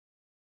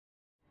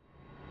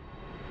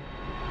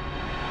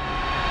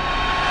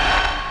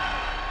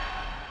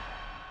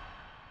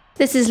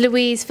This is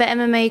Louise for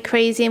MMA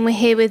Crazy, and we're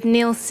here with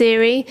Neil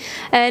Seery.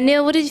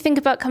 Neil, what did you think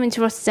about coming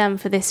to Rotterdam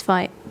for this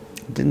fight?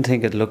 I didn't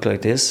think it'd look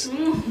like this.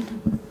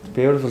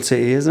 Beautiful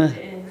city, isn't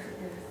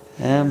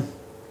it?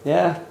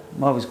 Yeah,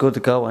 always good to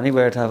go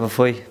anywhere to have a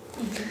fight.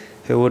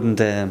 Who wouldn't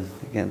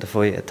get to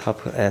fight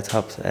a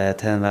top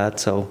 10 lad?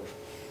 So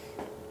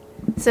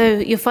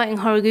you're fighting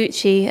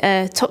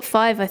Horiguchi, top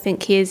 5, I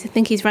think he is. I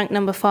think he's ranked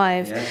number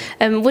 5.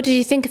 Yeah. What did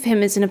you think of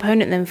him as an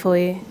opponent then for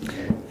you?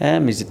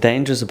 He's a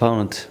dangerous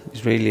opponent.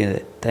 He's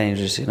really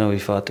dangerous. You know, he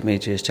fought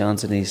Demetrius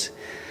Johnson. He's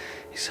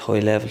high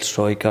level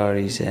striker.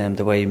 He's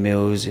the way he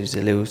moves. He's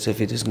elusive.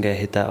 He doesn't get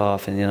hit that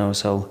often. You know,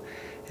 so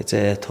it's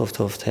a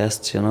tough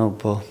test. You know,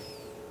 but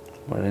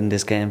we're in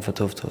this game for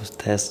tough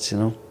tests. You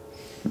know.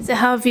 So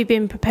how have you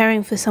been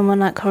preparing for someone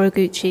like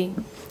Horiguchi?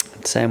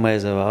 The same way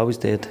as I always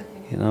did.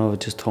 You know,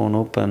 just turn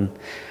up and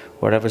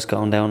whatever's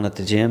going down at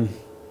the gym,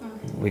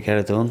 we get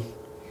it done.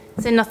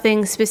 So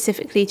nothing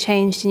specifically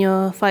changed in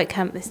your fight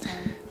camp this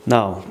time?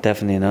 No,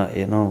 definitely not.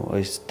 You know,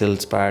 I still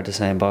sparred the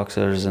same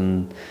boxers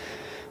and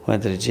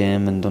went to the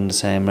gym and done the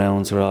same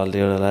rounds with all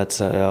the other lads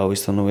that I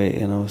always done with,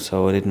 you know,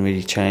 so I didn't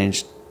really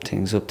change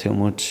things up too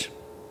much.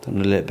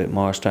 Done a little bit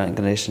more strength and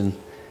conditioning.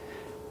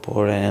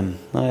 But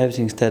no,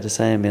 everything stayed the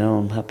same, you know.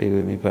 I'm happy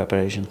with my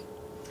preparation.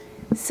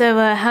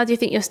 So how do you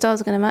think your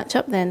styles are going to match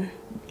up then?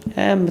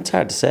 It's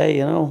hard to say,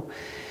 you know.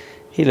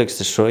 He likes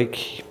to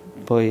strike,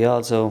 but he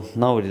also,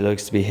 nobody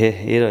likes to be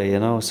hit either, you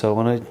know. So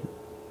when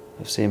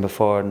I've seen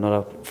before in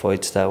other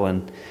fights that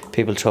when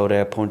people throw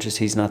their punches,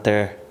 he's not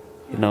there,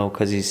 you know,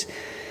 because he's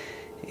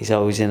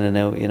always in and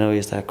out, you know.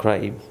 He's that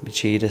karate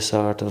Machida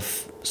sort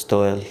of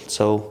style.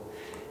 So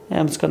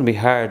it's going to be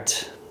hard.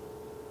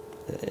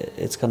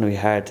 It's going to be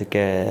hard to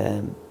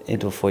get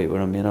into a fight with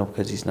him, you know,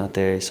 because he's not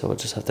there. So we'll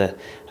just have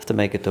to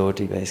make it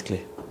dirty,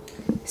 basically.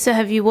 So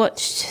have you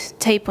watched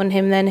tape on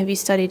him then? Have you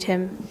studied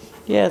him?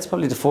 Yeah, it's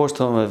probably the first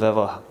time I've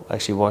ever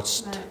actually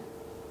watched. Right.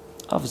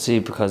 Obviously,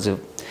 because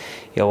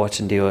you're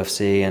watching the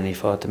UFC and he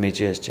fought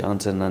Demetrius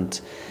Johnson,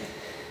 and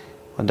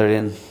when they're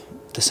in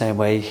the same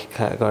way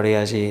category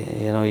as you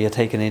know, you're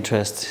taking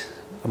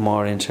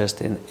more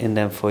interest in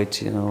them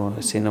fights. You know,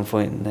 I've seen him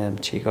fighting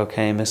Chico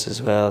Camus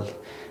as well.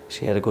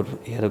 He had a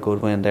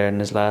good win there in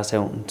his last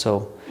outing.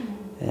 So,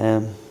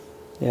 yeah,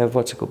 I've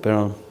watched a good bit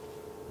on.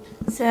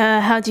 So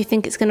how do you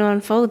think it's going to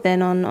unfold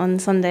then on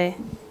Sunday?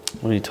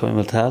 Only time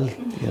will tell.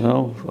 You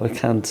know, I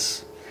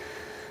can't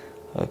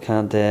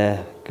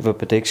give a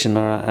prediction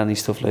or any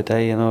stuff like that.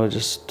 You know, I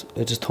just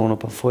turn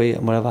up and fight,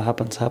 and whatever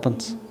happens,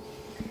 happens.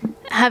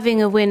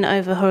 Having a win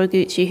over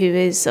Horiguchi, who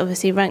is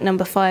obviously ranked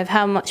number 5,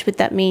 how much would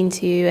that mean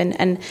to you,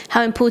 and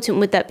how important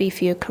would that be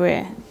for your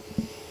career?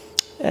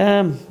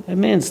 It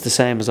means the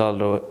same as all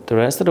the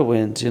rest of the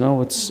wins. You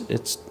know,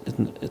 it's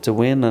a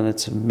win, and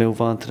it's a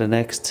move on to the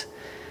next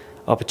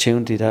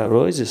opportunity that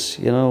arises.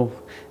 You know,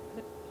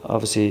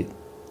 obviously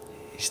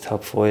he's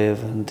top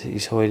 5 and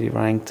he's highly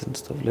ranked and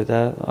stuff like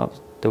that.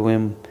 The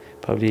win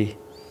probably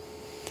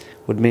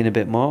would mean a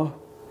bit more,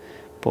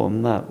 but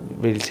I'm not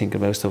really thinking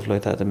about stuff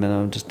like that at the minute.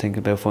 I'm just thinking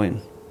about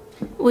fighting.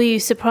 Were you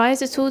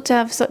surprised at all to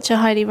have such a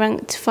highly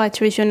ranked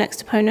fighter as your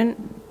next opponent?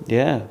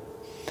 Yeah,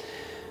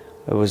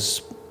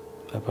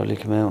 I probably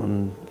came out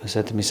and I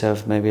said to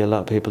myself, maybe a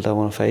lot of people don't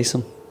want to face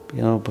him,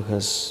 you know,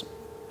 because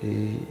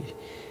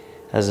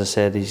as I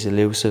said, he's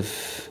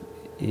elusive.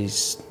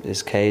 His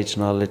cage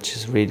knowledge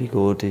is really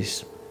good.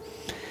 His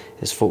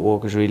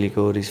footwork is really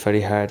good. He's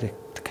very hard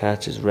to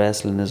catch. His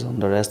wrestling is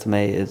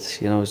underestimated.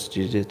 You know, his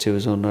jiu-jitsu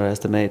is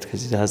underestimated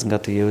because he hasn't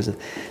got to use it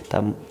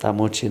that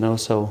much. You know,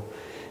 so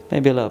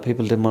maybe a lot of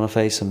people didn't want to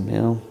face him.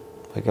 You know,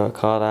 I got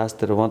called, asked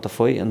did I want to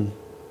fight, and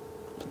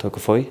I took a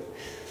fight.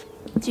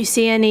 Do you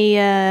see any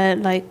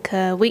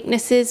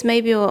weaknesses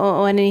maybe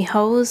or any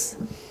holes?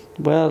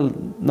 Well,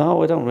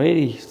 no, I don't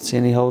really see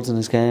any holes in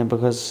his game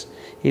because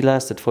he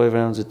lasted 5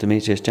 rounds with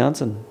Demetrius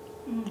Johnson.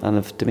 And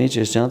if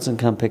Demetrius Johnson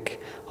can't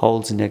pick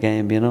holes in your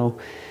game, you know,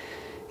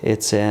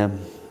 it's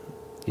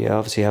you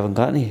obviously haven't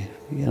got any.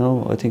 You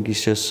know, I think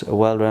he's just a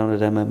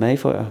well-rounded MMA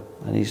fighter,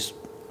 and he's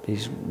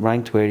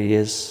ranked where he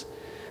is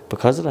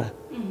because of that.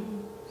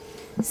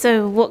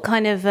 So what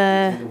kind of...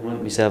 I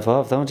want myself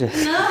off, don't you?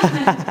 No.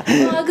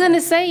 Well, I'm going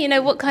to say, you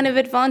know, what kind of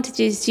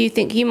advantages do you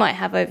think you might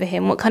have over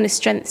him? What kind of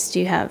strengths do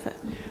you have?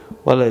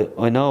 Well,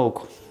 I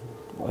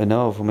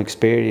know from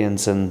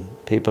experience, and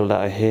people that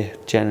I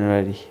hit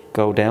generally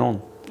go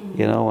down,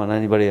 you know, and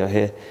anybody I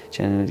hit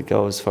generally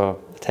goes for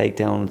a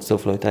takedown and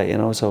stuff like that, you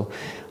know, so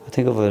I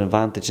think I have an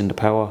advantage in the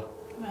power.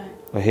 Right.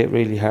 I hit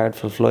really hard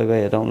for the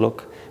flyweight. I don't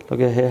look I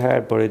hit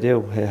hard, but I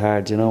do hit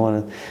hard, you know,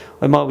 and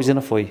I'm always in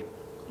a fight.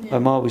 Yeah.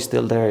 I'm always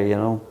still there, you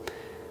know.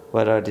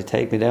 Whether they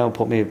take me down,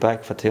 put me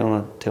back for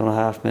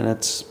 2.5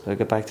 minutes, I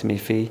get back to my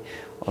feet,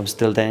 I'm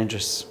still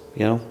dangerous,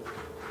 you know.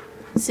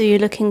 So you're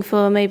looking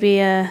for maybe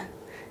a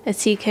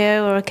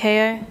TKO or a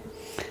KO?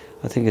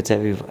 I think it's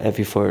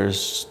every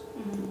fighter's,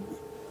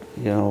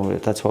 you know,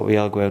 that's what we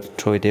all go out and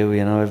try to do,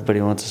 you know.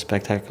 Everybody wants a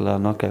spectacular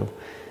knockout.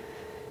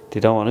 They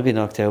don't want to be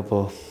knocked out,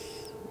 but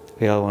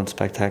we all want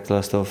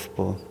spectacular stuff,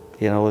 but,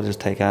 you know, we'll just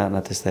take on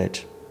at this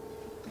stage.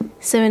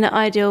 So in an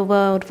ideal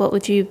world, what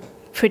would you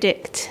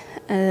predict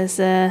as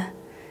to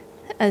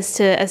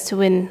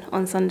win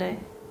on Sunday?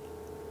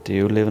 Do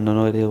you live in an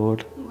ideal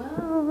world?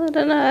 Well, I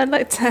don't know. I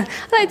like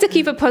to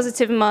keep a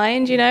positive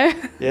mind, you know.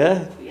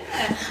 Yeah.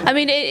 Yeah. I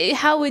mean,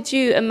 how would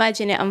you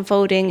imagine it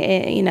unfolding,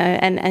 you know,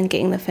 and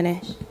getting the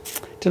finish?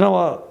 Do you know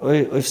what?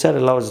 We've said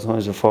it loads of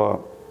times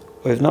before.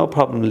 We have no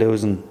problem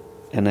losing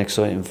an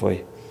exciting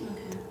fight.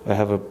 Okay. I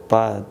have a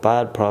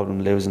bad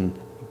problem losing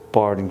a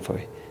boring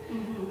fight.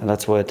 And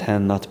that's why I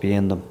tend not to be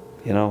in them,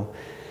 you know.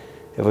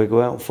 If I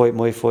go out and fight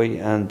my fight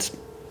and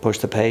push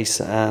the pace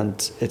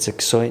and it's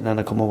exciting and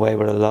I come away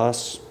with a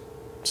loss,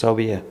 so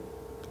be it,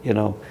 you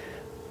know.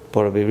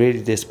 But I'd be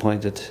really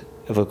disappointed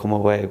if I come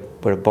away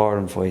with a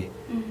boring fight,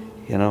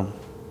 you know.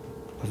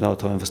 I've no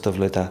time for stuff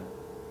like that.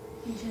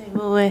 Okay,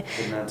 well,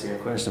 Didn't answer your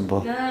question,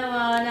 but... No,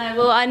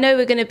 well, I know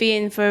we're going to be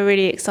in for a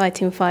really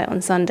exciting fight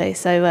on Sunday,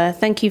 so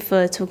thank you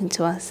for talking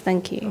to us.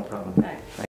 Thank you. No problem.